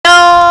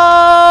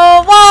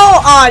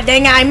Oh,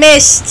 dang it, I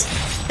missed.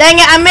 Dang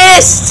it, I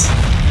missed.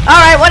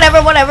 Alright, whatever.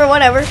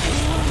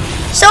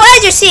 So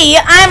as you see,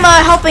 I'm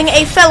helping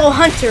a fellow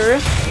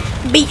hunter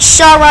beat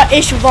Shara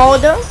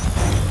Ishvalda.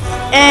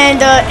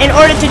 And in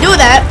order to do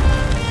that,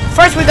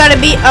 first we gotta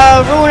beat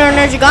Ruiner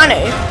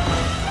Nerjigane.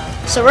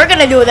 So we're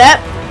gonna do that.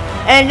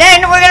 And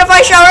then we're gonna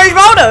fight Shara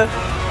Ishvalda.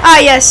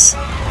 Ah yes,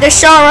 the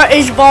Shara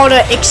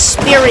Ishvalda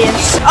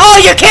experience. Oh,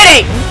 you're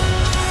kidding!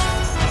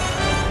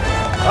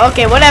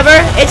 Okay,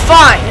 whatever. It's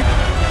fine.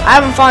 I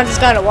haven't fought this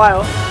guy in a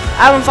while.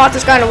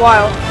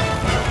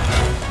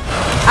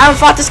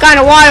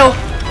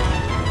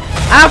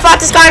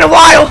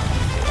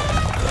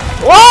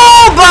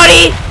 Whoa,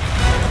 buddy!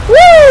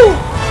 Woo!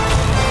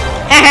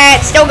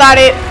 Haha, still got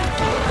it.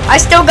 I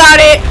still got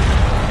it.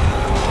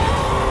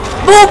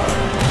 Boop!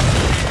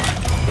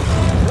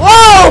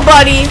 Whoa,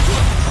 buddy!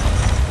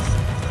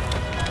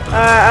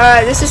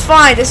 Alright, this is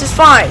fine.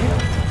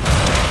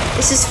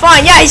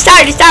 Yeah, he's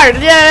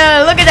tired.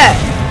 Yeah, look at that.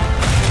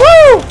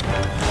 Woo!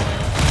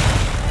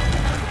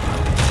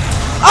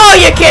 Oh,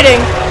 you're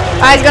kidding.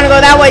 Alright, he's gonna go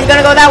that way.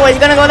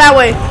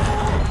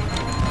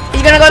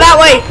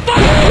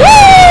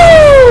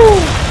 Woo!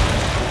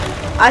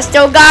 I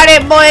still got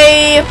it,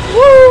 boy.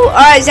 Woo!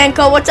 Alright,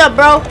 Zenko, what's up,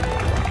 bro?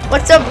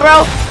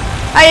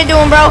 How you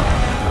doing, bro?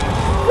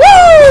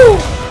 Woo!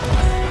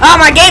 Oh,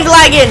 my game's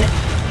lagging.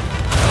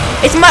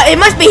 It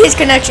must be his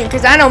connection,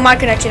 because I know my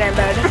connection ain't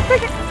bad.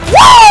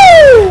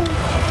 Woo!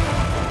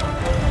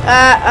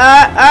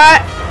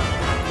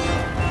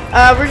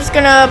 We're just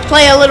gonna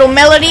play a little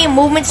melody,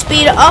 movement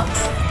speed up.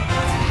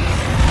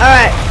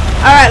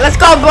 Alright, let's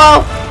go,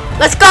 bro.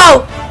 Let's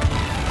go.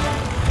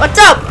 What's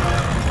up?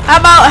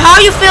 How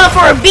you feeling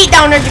for a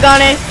beatdown,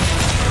 Nerjigane?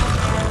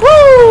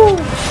 Woo!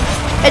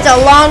 It's a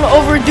long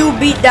overdue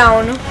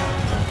beatdown.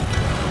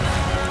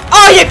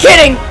 Oh, you're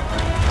kidding!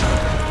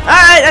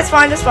 Alright, that's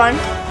fine.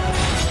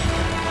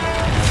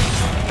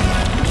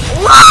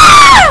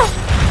 Wah!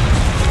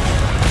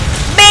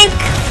 Bink!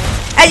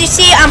 As you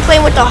see, I'm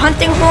playing with the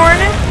hunting horn.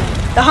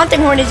 The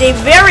hunting horn is a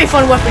very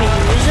fun weapon to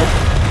use.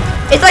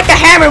 It's like a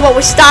hammer, but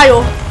with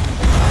style.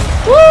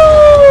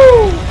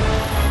 Woo!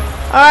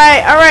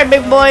 Alright,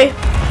 big boy.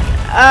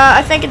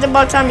 I think it's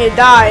about time you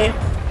die.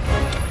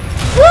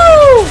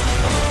 Woo!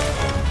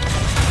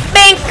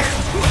 Bink!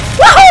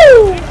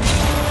 Woohoo!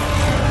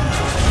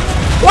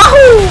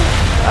 Wahoo!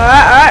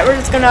 Alright, we're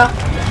just gonna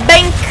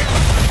bink.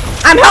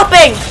 I'm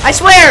helping! I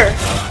swear!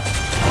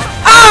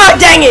 Ah,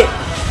 dang it!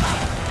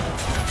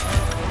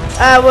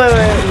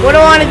 Wait. What do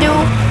I want to do?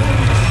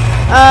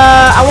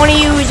 I want to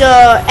use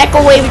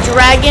Echo Wave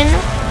Dragon.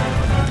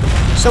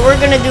 So we're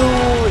gonna do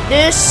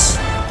this,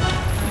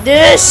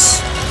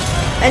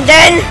 and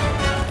then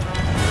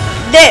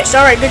this.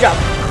 Alright, good job.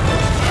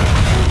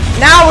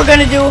 Now we're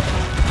gonna do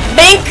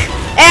bink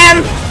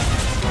and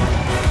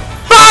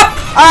bop!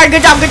 Alright,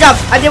 good job.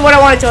 I did what I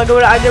wanted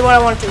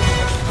to.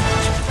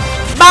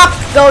 Bop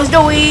goes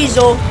the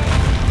weasel.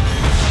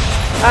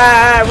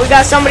 We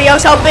got somebody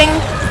else helping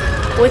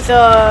with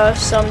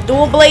some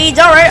dual blades.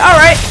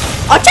 Alright.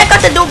 I'll check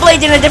out the dual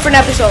blades in a different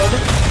episode.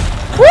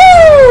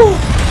 Woo!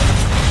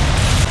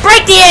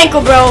 Break the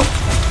ankle, bro.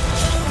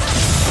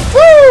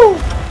 Woo!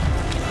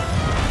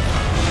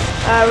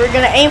 We're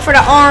gonna aim for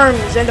the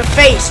arms and the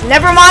face.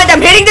 Never mind, I'm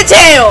hitting the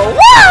tail.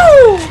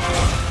 Woo!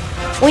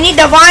 We need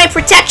divine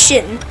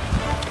protection.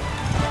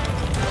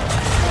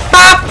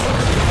 Pop!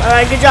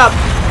 Alright, good job.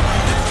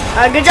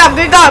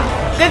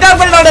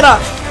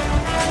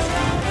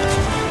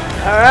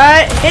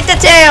 Alright, hit the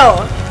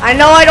tail. I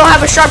know I don't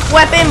have a sharp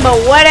weapon, but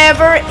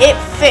whatever, it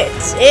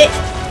fits.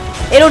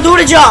 It'll do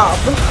the job.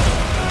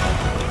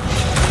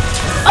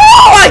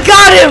 Oh, I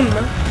got him!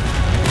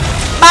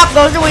 Pop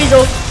goes the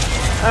weasel.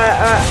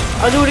 Alright.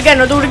 I'll do it again.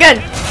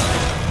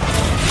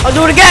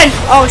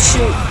 Oh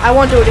shoot, I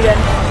won't do it again.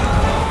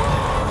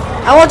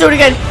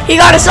 He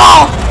got us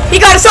all!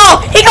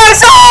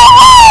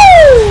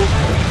 Woo!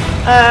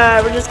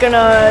 We're just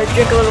gonna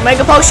drink a little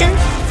mega potion.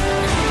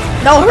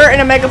 No hurt in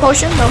a mega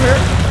potion, no hurt.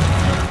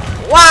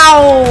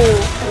 Wow!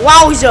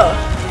 Wowza!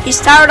 He's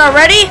tired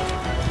already?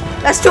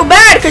 That's too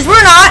bad, because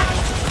we're not.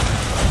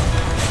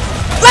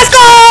 Let's go!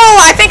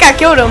 I think I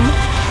killed him.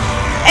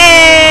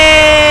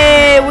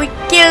 Hey, we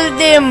killed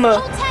him.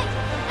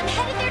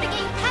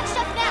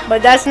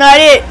 But that's not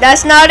it.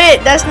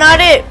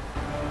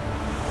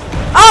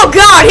 Oh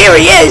god, here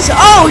he is.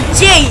 Oh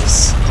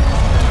jeez.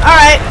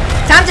 Alright,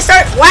 time to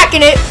start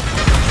whacking it.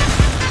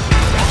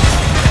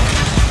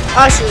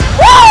 Oh shoot.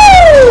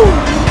 Woo!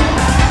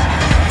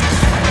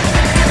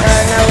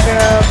 Now we're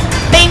gonna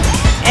bink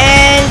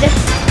and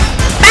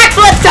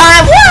backflip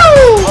time.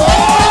 Woo!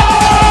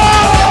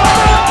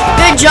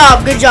 Good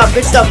job. Good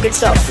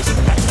stuff.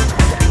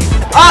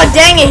 Oh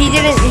dang it, he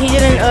didn't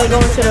go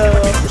into the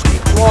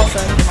wall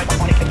sign.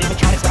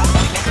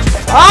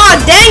 Oh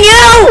dang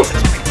you!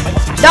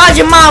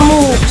 Dodging my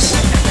moves.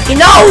 He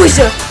knows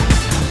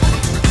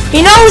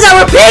I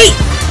repeat.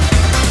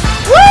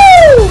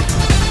 Woo!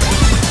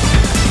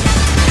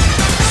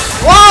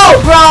 Whoa,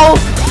 bro!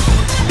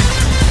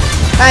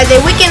 Alright, they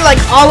weakened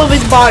like all of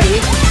his body.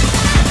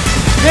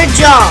 Good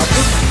job.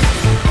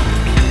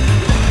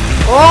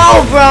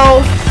 Oh,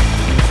 bro.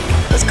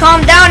 Let's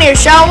calm down here,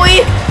 shall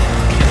we?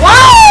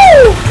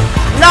 Whoa!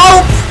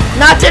 Nope,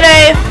 not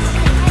today.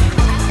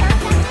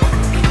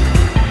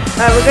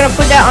 Alright, we're gonna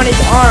put that on his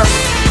arm.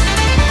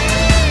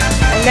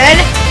 And then,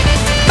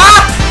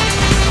 pop!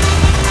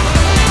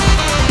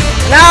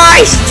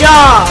 Nice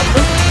job.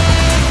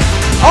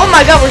 Oh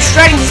my god, we're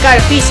shredding this guy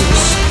to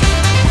pieces.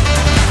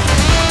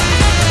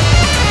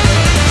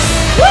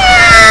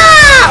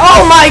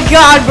 Oh my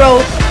god,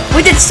 bro.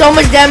 We did so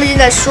much damage in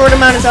that short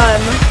amount of time.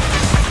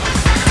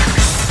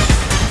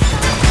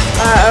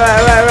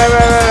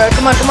 Alright.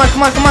 Come on.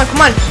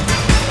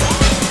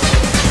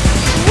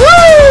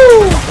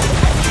 Woo!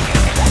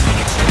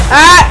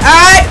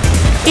 Alright.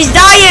 He's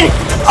dying.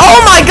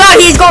 Oh my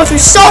god, he's going through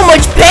so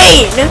much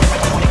pain.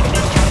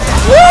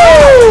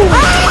 Woo!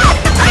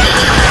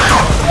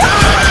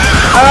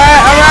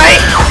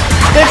 Alright.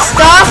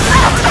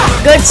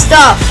 Good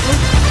stuff.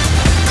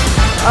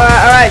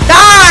 Alright.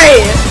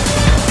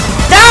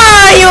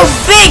 Die, you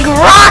big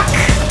rock!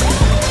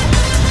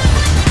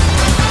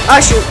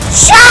 Oh shoot.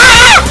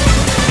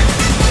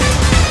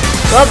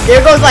 Well,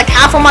 there goes like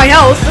half of my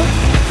health.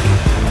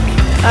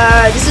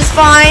 This is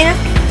fine.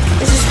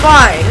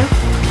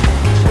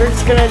 We're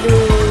just gonna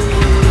do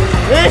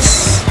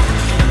this.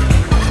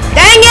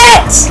 Dang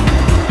it!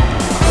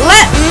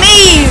 Let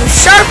me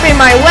sharpen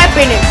my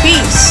weapon in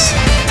peace.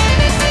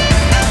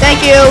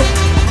 Thank you.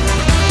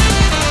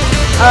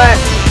 Alright.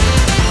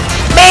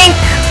 Bink!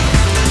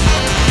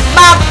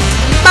 Bop!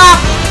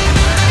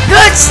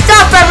 Good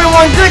stuff,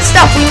 everyone! Good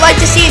stuff! We like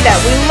to see that.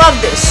 We love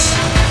this.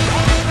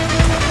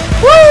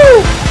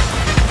 Woo!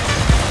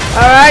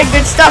 Alright,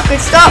 good stuff.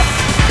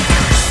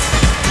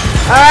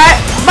 Alright,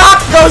 bop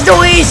goes the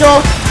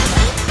weasel.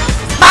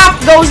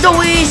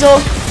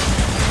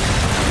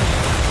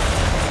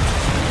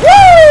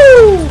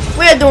 Woo!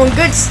 We are doing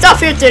good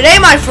stuff here today,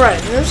 my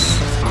friends.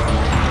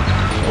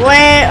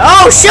 Wait,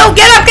 oh shoot,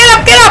 get up!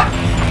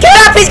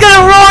 He's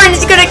gonna roar and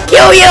he's gonna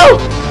kill you!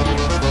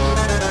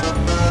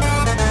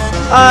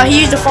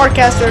 He used a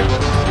forecaster.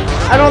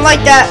 I don't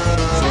like that.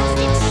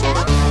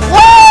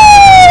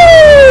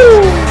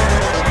 Woo!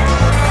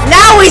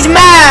 Now he's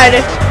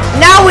mad!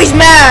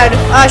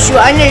 Ah,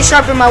 shoot, I need to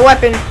sharpen my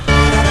weapon.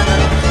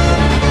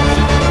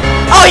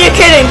 Oh, you're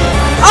kidding!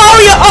 Oh,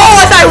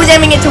 I thought he was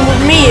aiming it to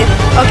me.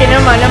 Okay,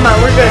 never mind,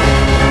 we're good.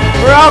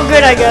 We're all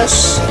good, I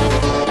guess.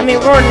 I mean,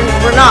 we're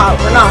not,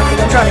 because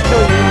I'm trying to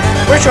kill you.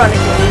 We're trying to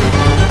kill you.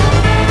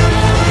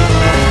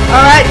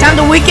 Alright, time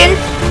to weaken.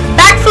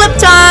 Backflip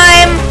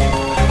time!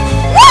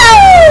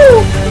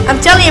 Woo!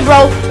 I'm telling you,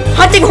 bro,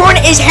 hunting horn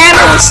is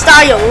hammer with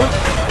style.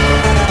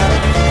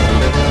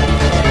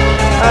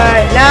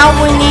 Alright, now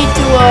we need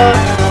to,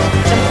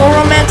 some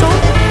coral mantle.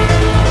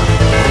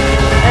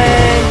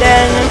 And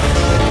then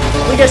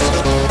we just,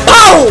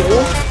 oh!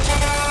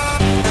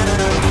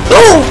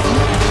 Boom!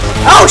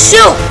 Oh,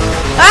 shoot!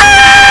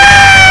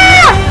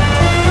 Ah!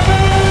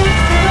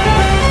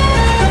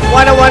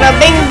 Wada,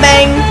 bing,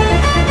 bang.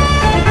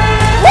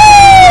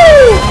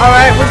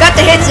 Alright, we got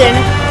the hits in.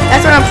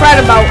 That's what I'm proud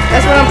about.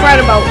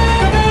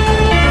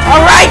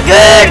 Alright,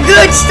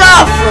 good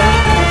stuff.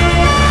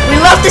 We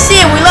love to see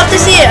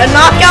it. A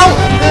knockout?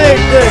 Good.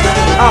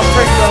 Oh,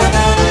 first go.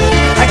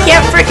 I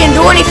can't freaking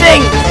do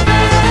anything.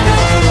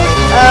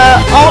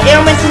 All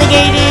ailments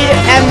negated.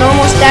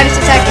 Abnormal status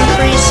attack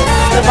increase.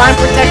 Divine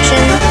protection.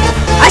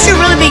 I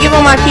should really be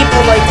giving my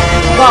people, like,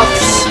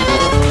 buffs.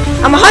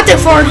 I'm hunting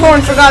for a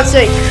horn, for God's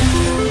sake.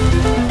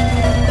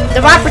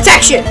 Divine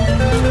protection,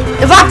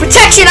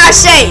 I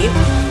say!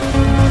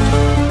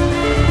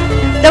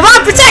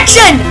 Divine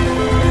protection!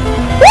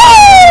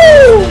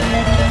 Woo!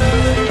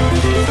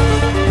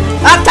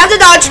 Time to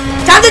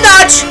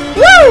dodge!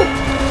 Woo!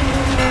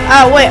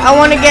 Wait, I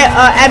want to get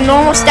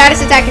abnormal status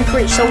attack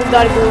increase, so we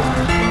gotta go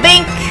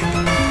bink,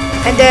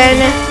 and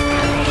then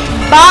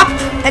bop,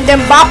 and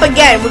then bop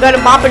again. We gotta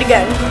bop it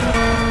again,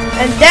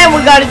 and then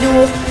we gotta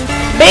do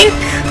bink,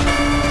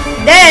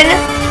 then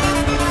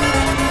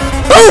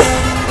poof.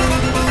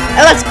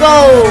 And let's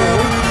go.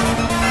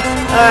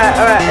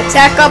 Alright.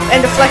 Attack up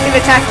and deflective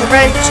attack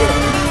prevention.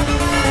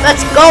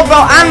 Let's go,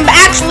 bro. I'm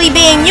actually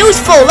being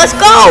useful. Let's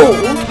go.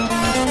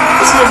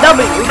 This is a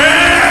W.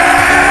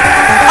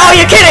 Oh,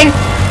 you're kidding.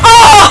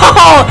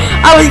 Oh,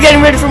 I was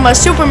getting ready for my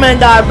Superman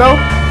dive, bro.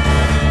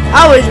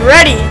 I was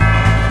ready.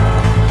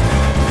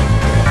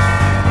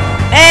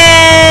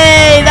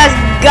 Hey, that's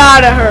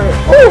gotta hurt.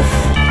 Oof.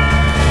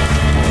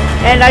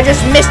 And I just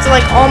missed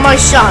like all my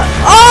shots.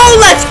 Oh,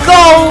 let's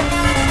go.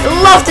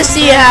 Love to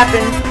see it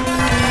happen.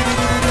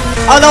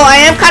 Although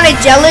I am kind of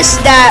jealous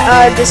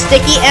that the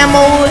sticky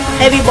ammo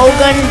heavy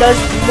bowgun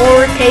does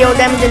more KO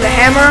damage than the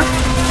hammer.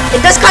 It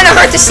does kind of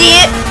hurt to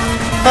see it,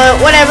 but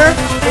whatever.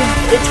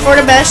 It's for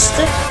the best.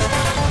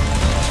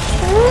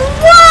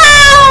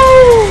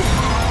 Wow!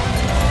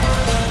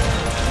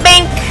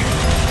 Bink.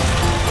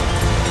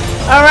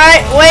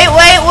 Alright, wait.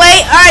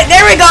 Alright,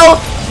 there we go.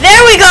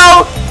 There!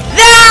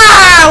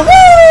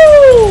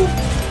 Woo!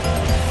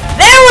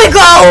 There we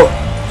go!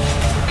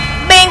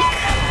 Bink.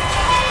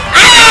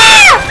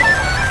 Ah!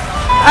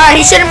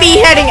 Alright, he shouldn't be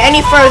heading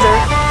any further.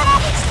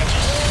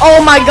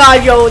 Oh my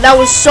god, yo, that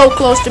was so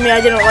close to me.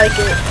 I didn't like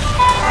it.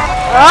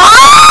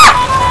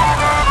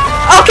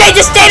 Ah! Okay,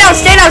 just stay down,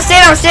 stay down, stay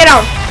down, stay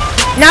down.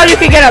 Now you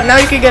can get up, now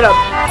you can get up.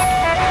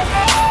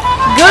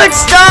 Good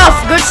stuff,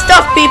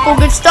 people,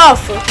 good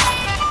stuff.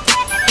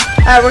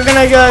 Alright, we're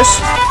gonna just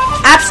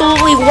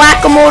absolutely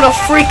whack-a-mole the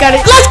freak out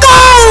of it. Let's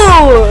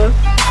go!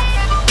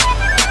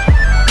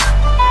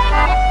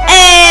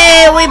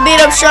 Hey, we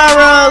beat up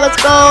Shara, let's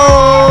go!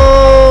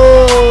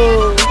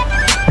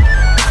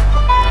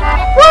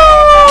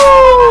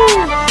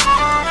 Woo!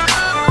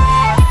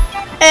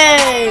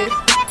 Hey!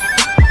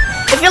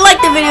 If you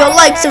liked the video,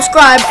 like,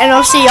 subscribe, and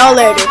I'll see y'all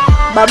later.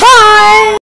 Bye-bye!